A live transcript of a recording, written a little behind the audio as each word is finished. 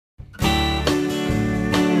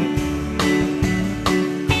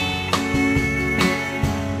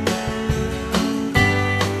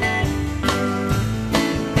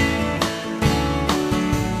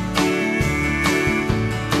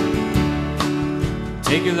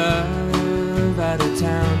Take your love out of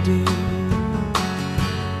town, dear.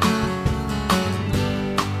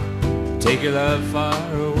 Take your love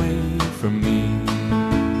far away from me.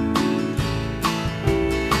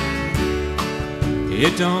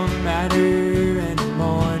 It don't matter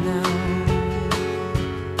anymore now.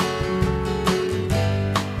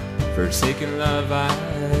 Forsaken love, I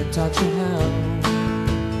taught you how.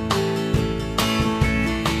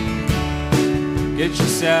 Get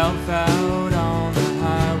yourself out on the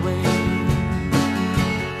highway.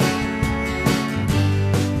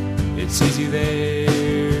 It's easy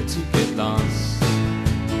there to get lost.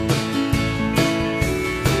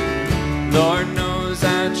 Lord knows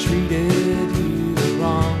I treated you the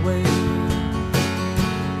wrong way,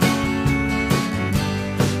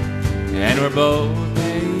 and we're both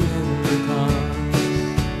paying the cost.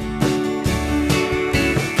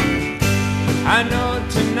 I know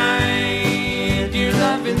tonight you're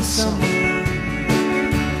loving someone,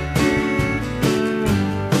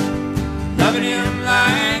 loving him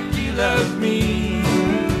like you love me.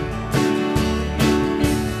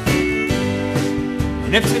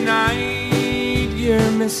 And if tonight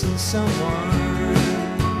you're missing someone,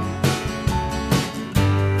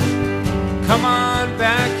 come on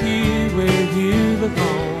back here where you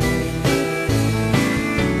belong.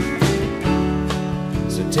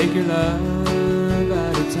 So take your love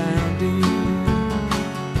out of town, dear.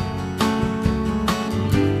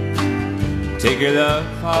 Take your love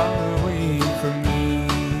far away from me.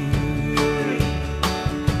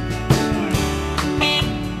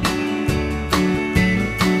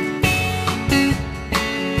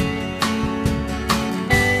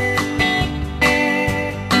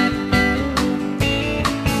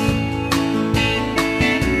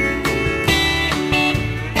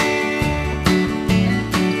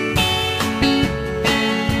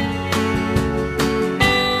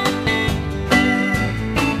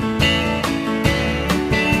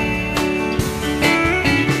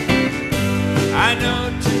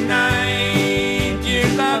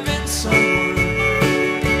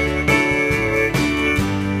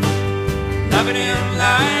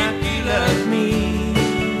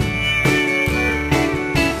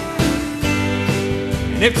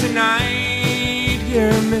 And if tonight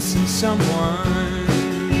you're missing someone,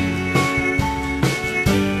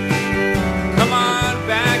 come on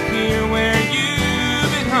back here where you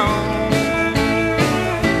belong.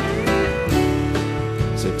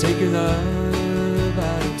 So take your love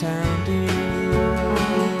out of town, dear.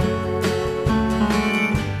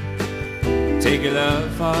 Take your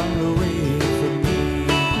love far away.